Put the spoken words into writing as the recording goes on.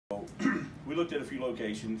we looked at a few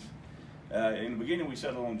locations. In the beginning, we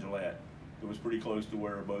settled on Gillette. It was pretty close to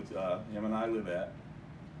where both him and I live at.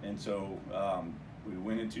 And so we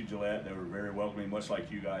went into Gillette. They were very welcoming, much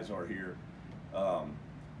like you guys are here.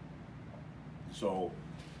 So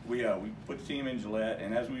we put the team in Gillette,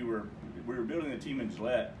 and as we were building the team in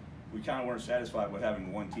Gillette, we kind of weren't satisfied with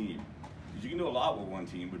having one team. Because you can do a lot with one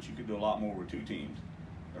team, but you could do a lot more with two teams,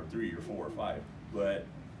 or three, or four, or five. But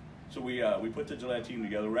so we put the Gillette team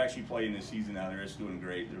together. We're actually playing this season out there. It's doing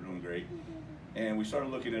great. They're doing great. And we started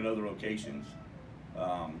looking at other locations. We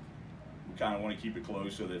kind of want to keep it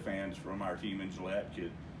close so that fans from our team in Gillette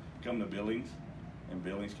could come to Billings, and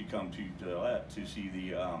Billings could come to Gillette to see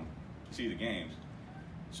the games.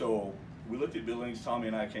 So we looked at Billings. Tommy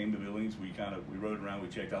and I came to Billings. We rode around. We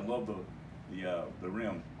checked. I love the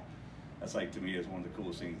rim. That's like, to me, is one of the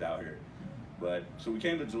coolest things out here. But so we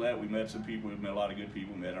came to Gillette. We met some people. We met a lot of good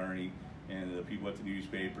people. We met Ernie and the people at the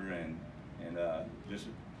newspaper, and just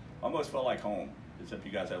almost felt like home. Except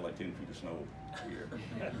you guys have like 10 feet of snow here.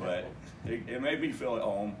 But it made me feel at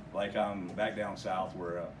home, like I'm back down south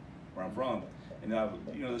where I'm from. And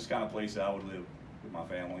you know, this kind of place that I would live with my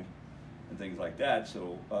family and things like that.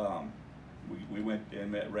 So we went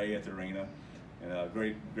and met Ray at the arena, and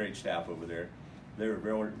great staff over there. They were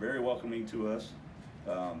very welcoming to us.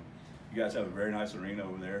 You guys have a very nice arena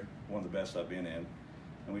over there, one of the best I've been in.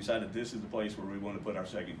 And we decided this is the place where we want to put our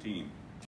second team.